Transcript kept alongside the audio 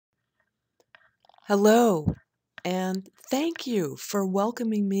Hello, and thank you for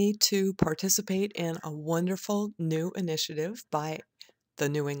welcoming me to participate in a wonderful new initiative by the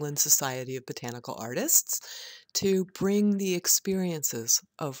New England Society of Botanical Artists to bring the experiences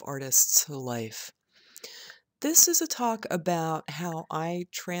of artists to life. This is a talk about how I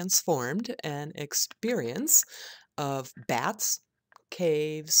transformed an experience of bats,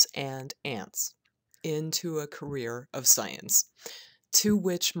 caves, and ants into a career of science, to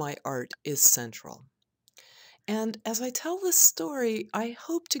which my art is central. And as I tell this story, I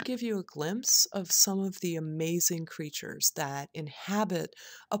hope to give you a glimpse of some of the amazing creatures that inhabit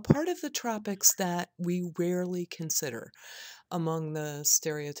a part of the tropics that we rarely consider among the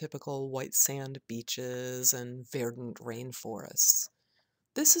stereotypical white sand beaches and verdant rainforests.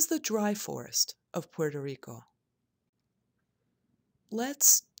 This is the dry forest of Puerto Rico.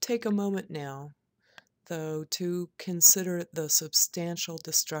 Let's take a moment now, though, to consider the substantial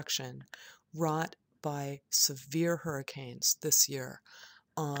destruction wrought by severe hurricanes this year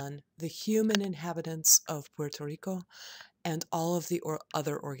on the human inhabitants of Puerto Rico and all of the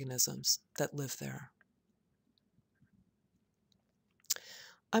other organisms that live there.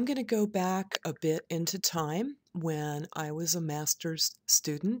 I'm going to go back a bit into time when I was a master's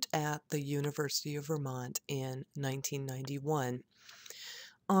student at the University of Vermont in 1991.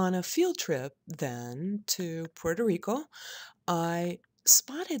 On a field trip then to Puerto Rico, I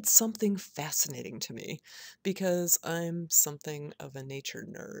spotted something fascinating to me because I'm something of a nature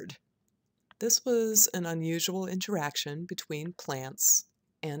nerd. This was an unusual interaction between plants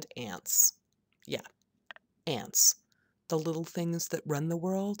and ants. Yeah, ants. The little things that run the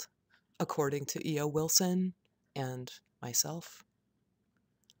world, according to E.O. Wilson and myself.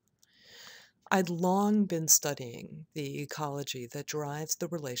 I'd long been studying the ecology that drives the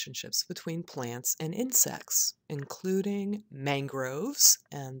relationships between plants and insects, including mangroves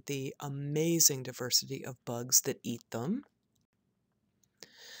and the amazing diversity of bugs that eat them,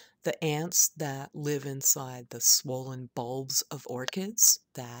 the ants that live inside the swollen bulbs of orchids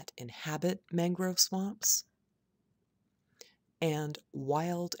that inhabit mangrove swamps, and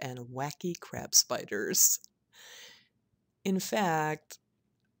wild and wacky crab spiders. In fact,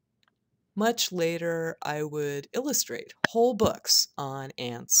 much later I would illustrate whole books on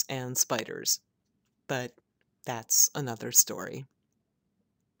ants and spiders, but that's another story.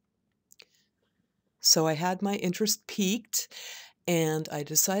 So I had my interest piqued, and I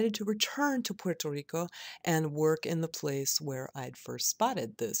decided to return to Puerto Rico and work in the place where I'd first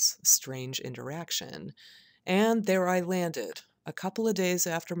spotted this strange interaction. And there I landed, a couple of days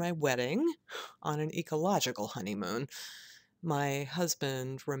after my wedding, on an ecological honeymoon. My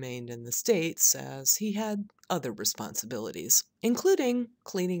husband remained in the States as he had other responsibilities, including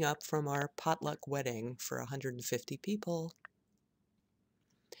cleaning up from our potluck wedding for 150 people.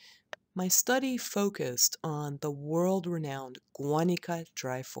 My study focused on the world-renowned Guanica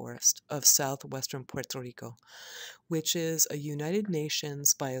dry forest of southwestern Puerto Rico, which is a United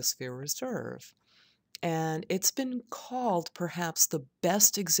Nations biosphere reserve. And it's been called perhaps the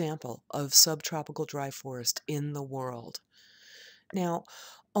best example of subtropical dry forest in the world. Now,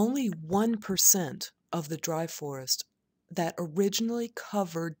 only 1% of the dry forest that originally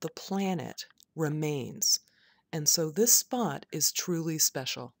covered the planet remains. And so this spot is truly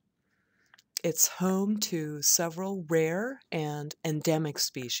special. It's home to several rare and endemic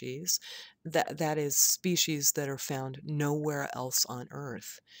species, that is, species that are found nowhere else on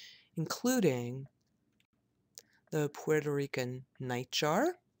Earth, including the Puerto Rican nightjar,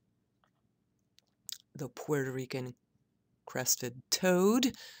 the Puerto Rican crested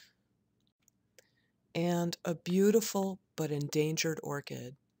toad, and a beautiful but endangered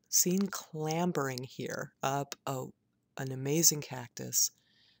orchid seen clambering here up an amazing cactus.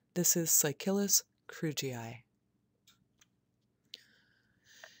 This is Cycillus krugii.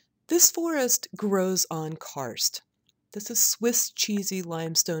 This forest grows on karst. This is Swiss cheesy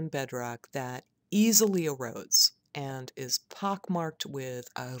limestone bedrock that easily erodes and is pockmarked with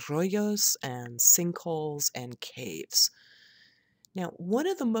arroyos and sinkholes and caves. Now, one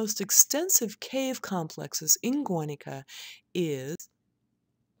of the most extensive cave complexes in Guanica is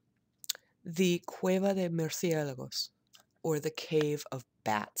the Cueva de Murciélagos, or the Cave of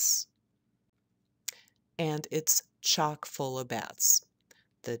Bats. And it's chock full of bats.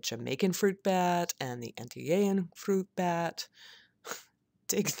 The Jamaican fruit bat and the Antillean fruit bat.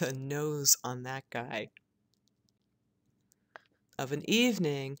 Dig the nose on that guy. Of an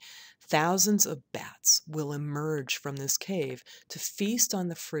evening, thousands of bats will emerge from this cave to feast on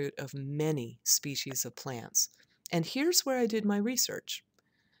the fruit of many species of plants. And here's where I did my research.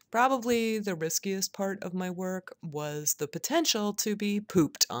 Probably the riskiest part of my work was the potential to be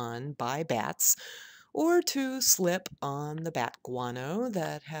pooped on by bats or to slip on the bat guano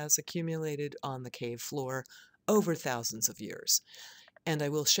that has accumulated on the cave floor over thousands of years. And I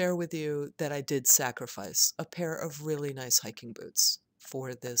will share with you that I did sacrifice a pair of really nice hiking boots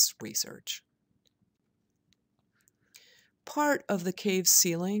for this research. Part of the cave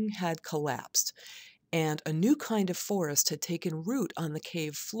ceiling had collapsed, and a new kind of forest had taken root on the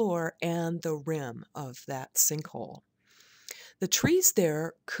cave floor and the rim of that sinkhole. The trees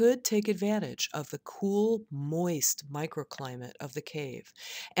there could take advantage of the cool, moist microclimate of the cave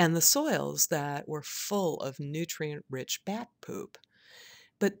and the soils that were full of nutrient-rich bat poop.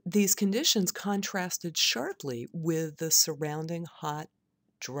 But these conditions contrasted sharply with the surrounding hot,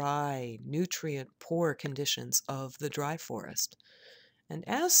 dry, nutrient-poor conditions of the dry forest. And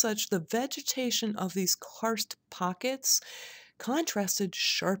as such, the vegetation of these karst pockets contrasted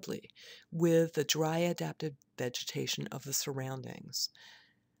sharply with the dry adapted vegetation of the surroundings.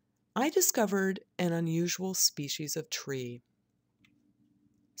 I discovered an unusual species of tree,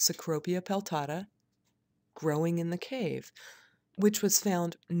 Cecropia peltata, growing in the cave, which was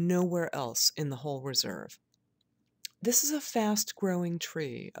found nowhere else in the whole reserve. This is a fast-growing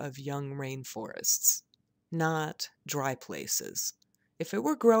tree of young rainforests, not dry places. If it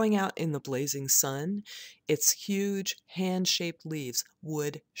were growing out in the blazing sun, its huge, hand-shaped leaves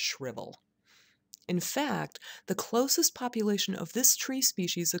would shrivel. In fact, the closest population of this tree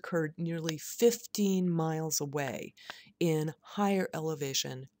species occurred nearly 15 miles away in higher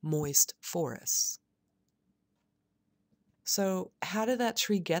elevation, moist forests. So, how did that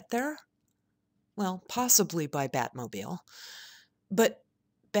tree get there? Well, possibly by Batmobile. But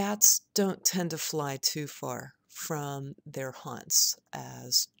bats don't tend to fly too far from their haunts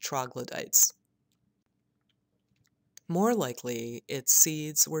as troglodytes. More likely, its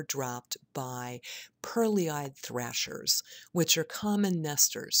seeds were dropped by pearly-eyed thrashers, which are common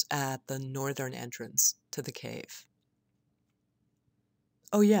nesters at the northern entrance to the cave.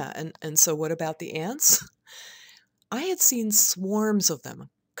 Oh yeah, and so what about the ants? I had seen swarms of them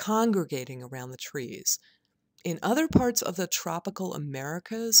congregating around the trees. In other parts of the tropical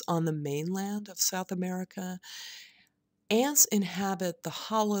Americas on the mainland of South America, ants inhabit the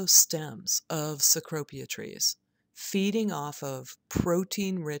hollow stems of Cecropia trees, feeding off of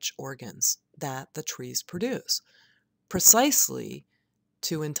protein-rich organs that the trees produce, precisely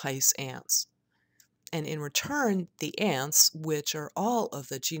to entice ants. And in return, the ants, which are all of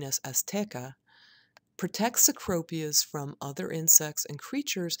the genus Azteca, protect Cecropias from other insects and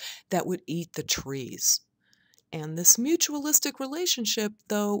creatures that would eat the trees. And this mutualistic relationship,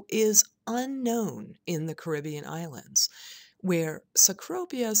 though, is unknown in the Caribbean islands, where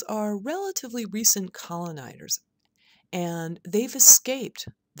Cecropias are relatively recent colonizers, and they've escaped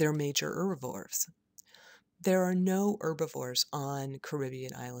their major herbivores. There are no herbivores on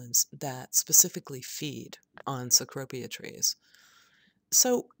Caribbean islands that specifically feed on Cecropia trees.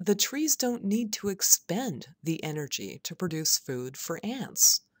 So the trees don't need to expend the energy to produce food for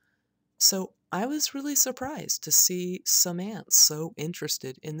ants. So I was really surprised to see some ants so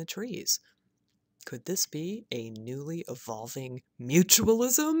interested in the trees. Could this be a newly evolving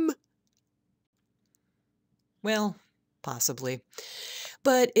mutualism? Well, possibly.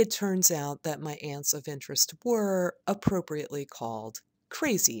 But it turns out that my ants of interest were appropriately called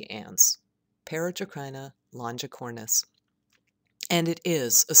crazy ants, Paratrichina longicornis. And it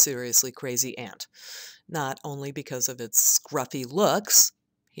is a seriously crazy ant, not only because of its scruffy looks.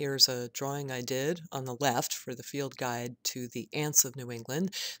 Here's a drawing I did on the left for the field guide to the ants of New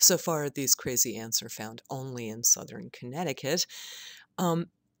England. So far, these crazy ants are found only in southern Connecticut.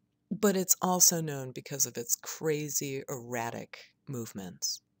 But it's also known because of its crazy, erratic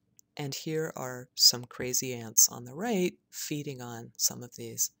movements. And here are some crazy ants on the right feeding on some of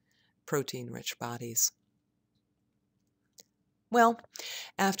these protein-rich bodies. Well,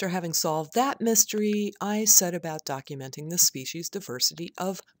 after having solved that mystery, I set about documenting the species diversity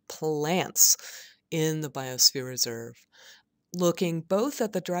of plants in the Biosphere Reserve, looking both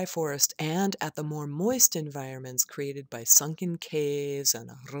at the dry forest and at the more moist environments created by sunken caves and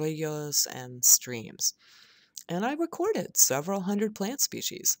arroyos and streams. And I recorded several hundred plant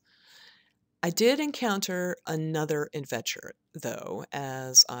species. I did encounter another adventure, though,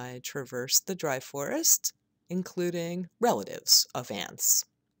 as I traversed the dry forest, including relatives of ants,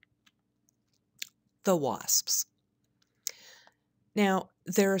 the wasps. Now,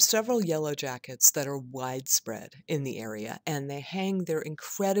 there are several yellow jackets that are widespread in the area, and they hang their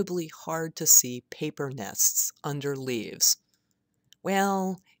incredibly hard-to-see paper nests under leaves.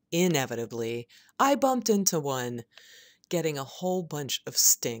 Well, inevitably, I bumped into one getting a whole bunch of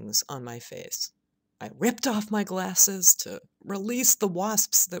stings on my face. I ripped off my glasses to release the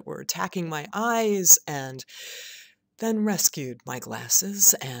wasps that were attacking my eyes, and then rescued my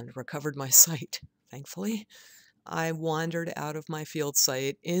glasses and recovered my sight, thankfully. I wandered out of my field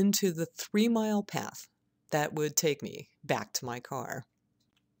site into the 3-mile path that would take me back to my car.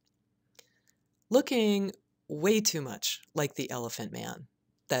 Looking way too much like the Elephant Man,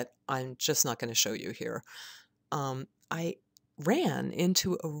 that I'm just not going to show you here, I ran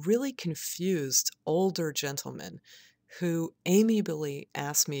into a really confused older gentleman who amiably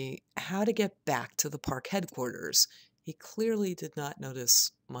asked me how to get back to the park headquarters. He clearly did not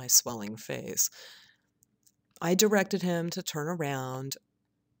notice my swelling face. I directed him to turn around,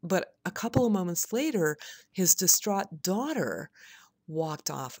 but a couple of moments later, his distraught daughter walked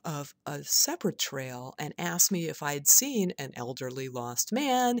off of a separate trail and asked me if I'd seen an elderly lost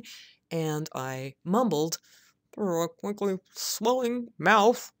man, and I mumbled through a quickly swelling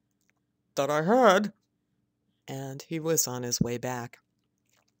mouth that I had, and he was on his way back.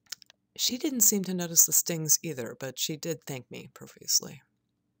 She didn't seem to notice the stings either, but she did thank me profusely.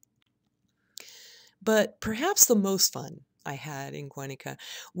 But perhaps the most fun I had in Guanica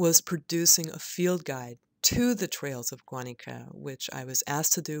was producing a field guide to the trails of Guanica, which I was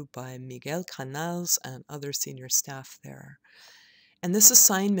asked to do by Miguel Canals and other senior staff there. And this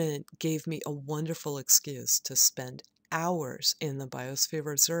assignment gave me a wonderful excuse to spend hours in the Biosphere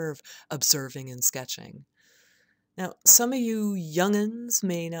Reserve observing and sketching. Now, some of you young'uns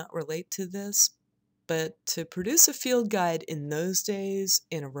may not relate to this, but to produce a field guide in those days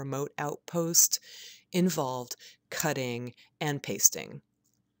in a remote outpost involved cutting and pasting.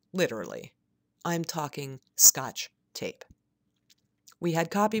 Literally. I'm talking Scotch tape. We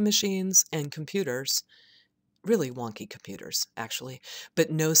had copy machines and computers, really wonky computers, actually,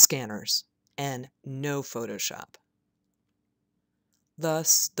 but no scanners and no Photoshop.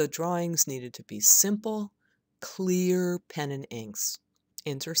 Thus, the drawings needed to be simple, clear pen and inks,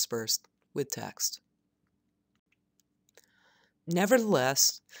 interspersed with text.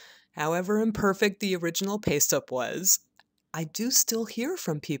 Nevertheless, however imperfect the original paste-up was, I do still hear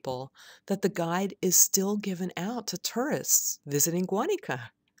from people that the guide is still given out to tourists visiting Guanica.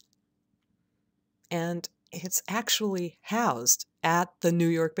 And it's actually housed at the New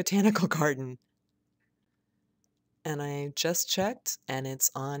York Botanical Garden. And I just checked, and it's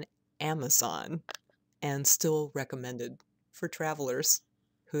on Amazon and still recommended for travelers.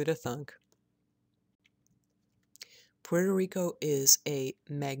 Who'da thunk? Puerto Rico is a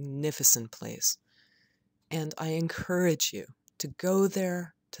magnificent place, and I encourage you to go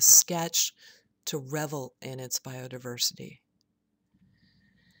there, to sketch, to revel in its biodiversity.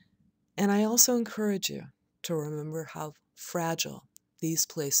 And I also encourage you to remember how fragile these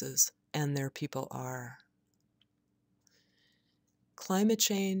places and their people are. Climate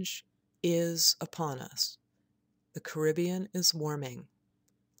change is upon us. The Caribbean is warming.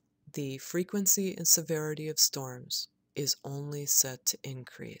 The frequency and severity of storms is only set to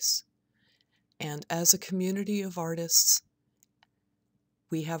increase. And as a community of artists,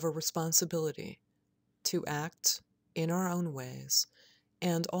 we have a responsibility to act in our own ways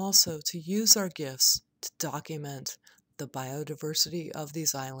and also to use our gifts to document the biodiversity of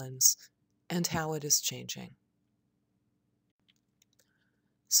these islands and how it is changing.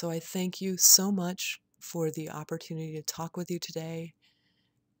 So I thank you so much for the opportunity to talk with you today,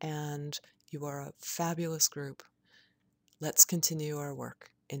 and you are a fabulous group. Let's continue our work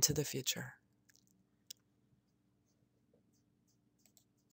into the future.